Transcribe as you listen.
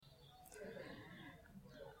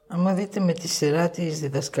Άμα δείτε με τη σειρά της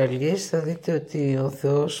διδασκαλίες, θα δείτε ότι ο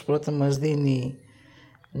Θεός πρώτα μας δίνει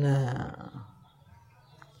να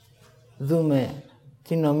δούμε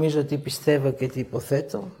τι νομίζω, τι πιστεύω και τι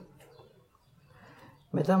υποθέτω.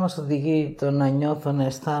 Μετά μας οδηγεί το να νιώθω, να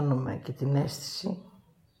αισθάνομαι και την αίσθηση.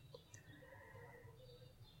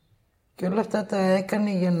 Και όλα αυτά τα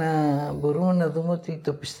έκανε για να μπορούμε να δούμε ότι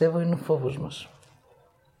το πιστεύω είναι ο φόβος μας.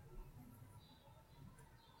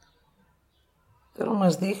 Τώρα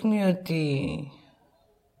μας δείχνει ότι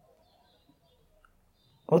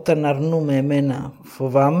όταν αρνούμε εμένα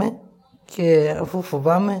φοβάμαι και αφού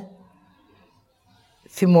φοβάμαι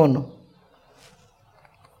θυμώνω.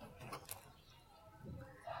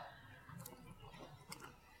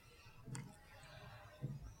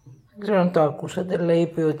 Δεν ξέρω αν το ακούσατε, αλλά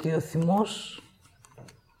είπε ότι ο θυμός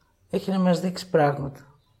έχει να μας δείξει πράγματα.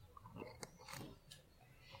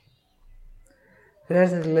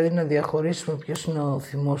 Χρειάζεται δηλαδή να διαχωρίσουμε ποιος είναι ο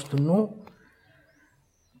θυμός του νου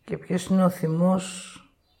και ποιος είναι ο θυμός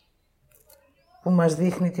που μας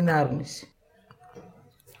δείχνει την άρνηση.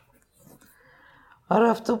 Άρα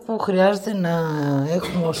αυτό που χρειάζεται να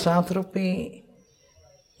έχουμε ως άνθρωποι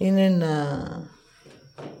είναι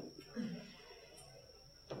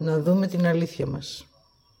να δούμε την αλήθεια μας.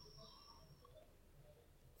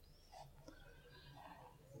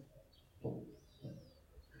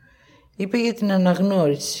 Είπε για την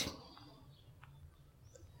αναγνώριση.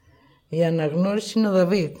 Η αναγνώριση είναι ο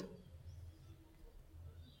Δαβίδ.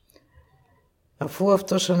 Αφού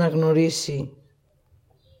αυτός αναγνωρίσει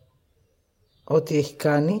ό,τι έχει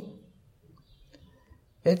κάνει,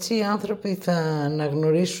 έτσι οι άνθρωποι θα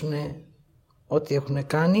αναγνωρίσουν ό,τι έχουν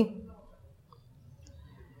κάνει,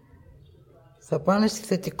 θα πάνε στη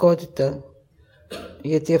θετικότητα,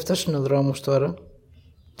 γιατί αυτός είναι ο δρόμος τώρα,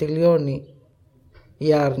 τελειώνει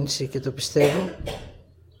η άρνηση και το πιστεύω.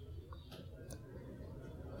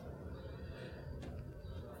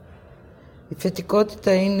 Η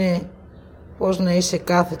θετικότητα είναι πώς να είσαι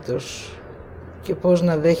κάθετος και πώς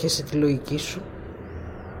να δέχεσαι τη λογική σου.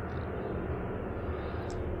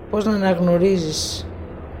 Πώς να αναγνωρίζεις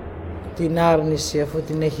την άρνηση αφού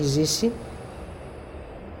την έχεις ζήσει.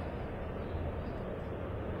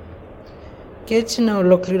 Και έτσι να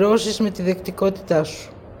ολοκληρώσεις με τη δεκτικότητά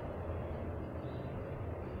σου.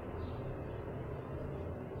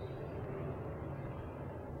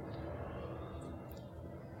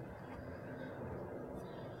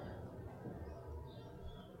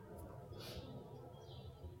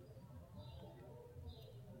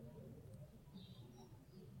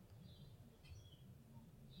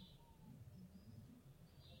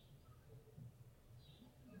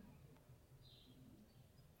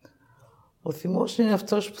 Ο θυμός είναι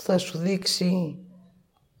αυτός που θα σου δείξει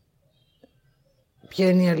ποια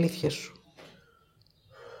είναι η αλήθεια σου.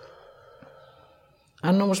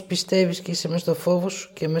 Αν όμως πιστεύεις και είσαι μες στο φόβο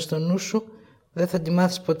σου και μες στο νου σου, δεν θα τη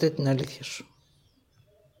μάθεις ποτέ την αλήθεια σου.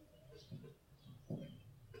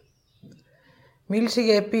 Μίλησε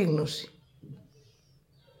για επίγνωση.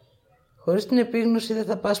 Χωρίς την επίγνωση δεν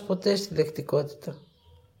θα πας ποτέ στη δεκτικότητα.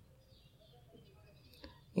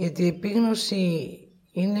 Γιατί η επίγνωση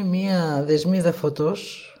είναι μία δεσμίδα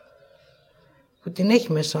φωτός που την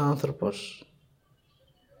έχει μέσα ο άνθρωπος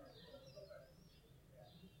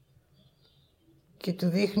και του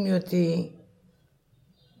δείχνει ότι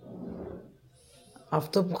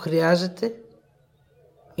αυτό που χρειάζεται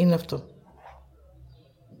είναι αυτό.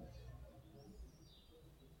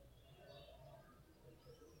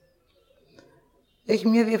 Έχει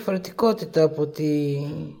μια διαφορετικότητα από τη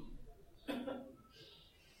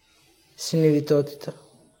συνειδητότητα.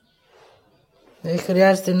 Δηλαδή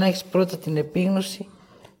χρειάζεται να έχεις πρώτα την επίγνωση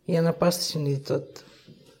για να πας στη συνειδητότητα.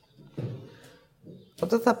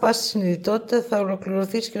 Όταν θα πας στη συνειδητότητα θα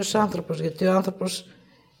ολοκληρωθείς και ως άνθρωπος, γιατί ο άνθρωπος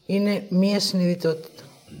είναι μία συνειδητότητα.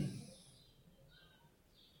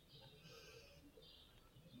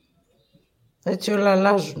 Έτσι όλα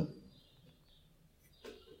αλλάζουν.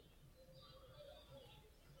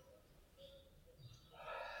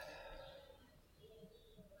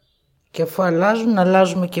 Και αφού αλλάζουν,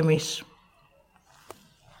 αλλάζουμε κι εμείς.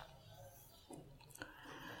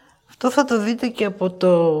 Αυτό θα το δείτε και από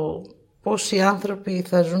το πώς οι άνθρωποι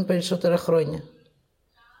θα ζουν περισσότερα χρόνια.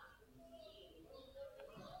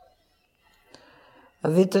 Θα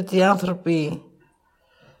δείτε ότι οι άνθρωποι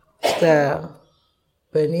στα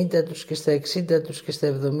 50 τους και στα 60 τους και στα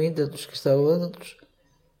 70 τους και στα 80 τους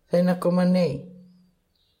θα είναι ακόμα νέοι.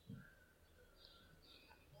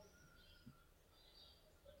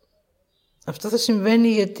 Αυτό θα συμβαίνει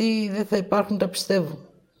γιατί δεν θα υπάρχουν τα πιστεύω.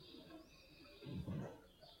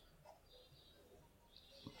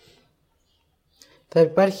 Θα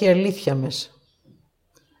υπάρχει αλήθεια μέσα.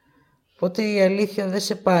 Οπότε η αλήθεια δεν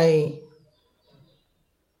σε πάει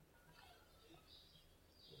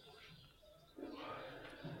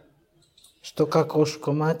στο κακό σου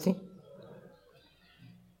κομμάτι,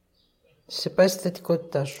 σε πάει στη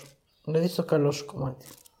θετικότητά σου, δηλαδή στο καλό σου κομμάτι.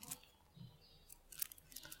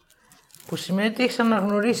 Που σημαίνει ότι έχεις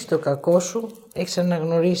αναγνωρίσει το κακό σου, έχεις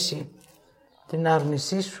αναγνωρίσει την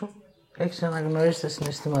άρνησή σου, έχεις αναγνωρίσει τα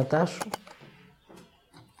συναισθήματά σου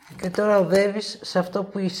και τώρα οδεύεις σε αυτό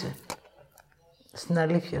που είσαι, στην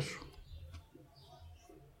αλήθεια σου.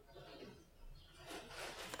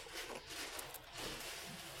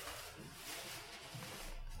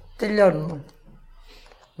 Τελειώνουμε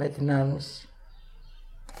με την άρνηση.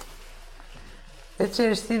 Έτσι,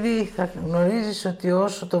 Αριστίδη, θα γνωρίζεις ότι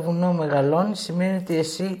όσο το βουνό μεγαλώνει, σημαίνει ότι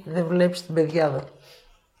εσύ δεν βλέπεις την πεδιάδα.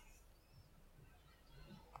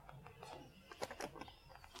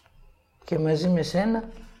 Και μαζί με σένα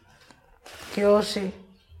και όσοι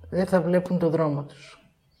δεν θα βλέπουν το δρόμο τους.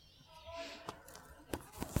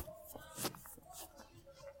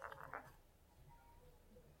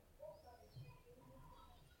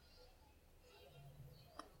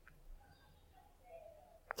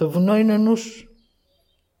 Το βουνό είναι ο νους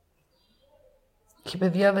και η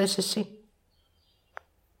πεδιάδα είσαι εσύ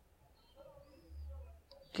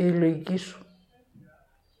και η λογική σου.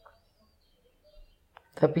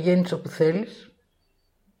 Θα πηγαίνεις όπου θέλεις,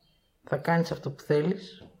 θα κάνεις αυτό που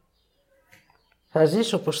θέλεις, θα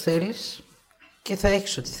ζεις όπως θέλεις και θα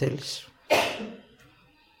έχεις ό,τι θέλεις.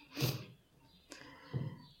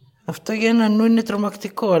 Αυτό για έναν νου είναι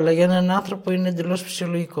τρομακτικό, αλλά για έναν άνθρωπο είναι εντελώς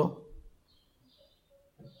φυσιολογικό.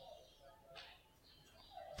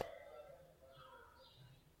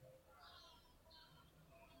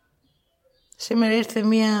 Σήμερα ήρθε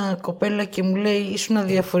μία κοπέλα και μου λέει «Ήσουν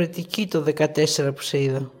αδιαφορετική το 14 που σε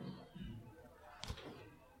είδα».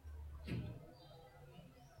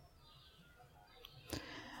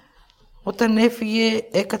 Όταν έφυγε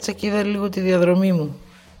έκατσα και είδα λίγο τη διαδρομή μου.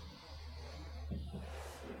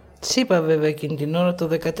 Της είπα βέβαια εκείνη την ώρα, το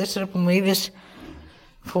 14 που με είδες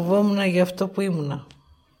φοβόμουν για αυτό που ήμουνα.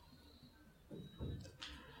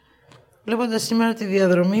 Βλέποντας σήμερα τη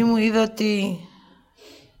διαδρομή μου είδα ότι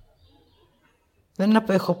δεν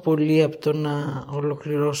απέχω πολύ από το να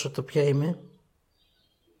ολοκληρώσω το ποια είμαι.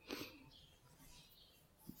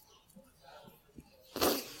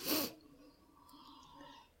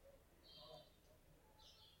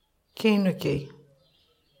 Και είναι ok.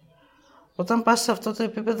 Όταν πας σε αυτό το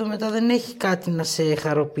επίπεδο μετά δεν έχει κάτι να σε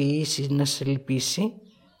χαροποιήσει, να σε λυπήσει.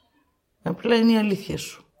 Απλά είναι η αλήθεια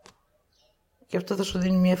σου. Και αυτό θα σου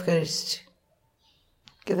δίνει μια ευχαρίστηση.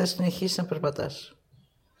 Και θα συνεχίσεις να περπατάς.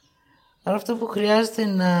 Αλλά αυτό που χρειάζεται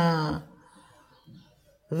να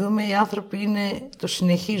δούμε οι άνθρωποι είναι το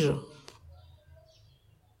συνεχίζω.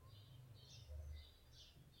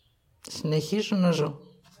 Συνεχίζω να ζω.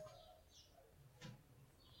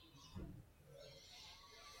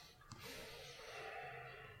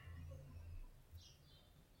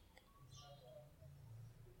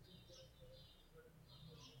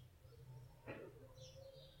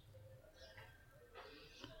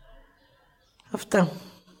 Αυτά.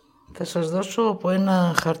 Θα σας δώσω από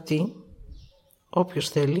ένα χαρτί, όποιος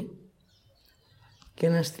θέλει, και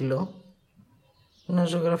ένα στυλό, να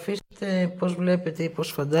ζωγραφίσετε πώς βλέπετε ή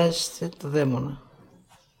πώς φαντάζεστε το δαίμονα.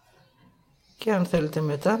 Και αν θέλετε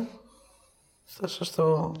μετά, θα σας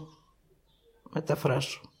το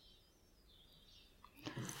μεταφράσω.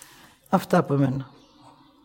 Αυτά από εμένα.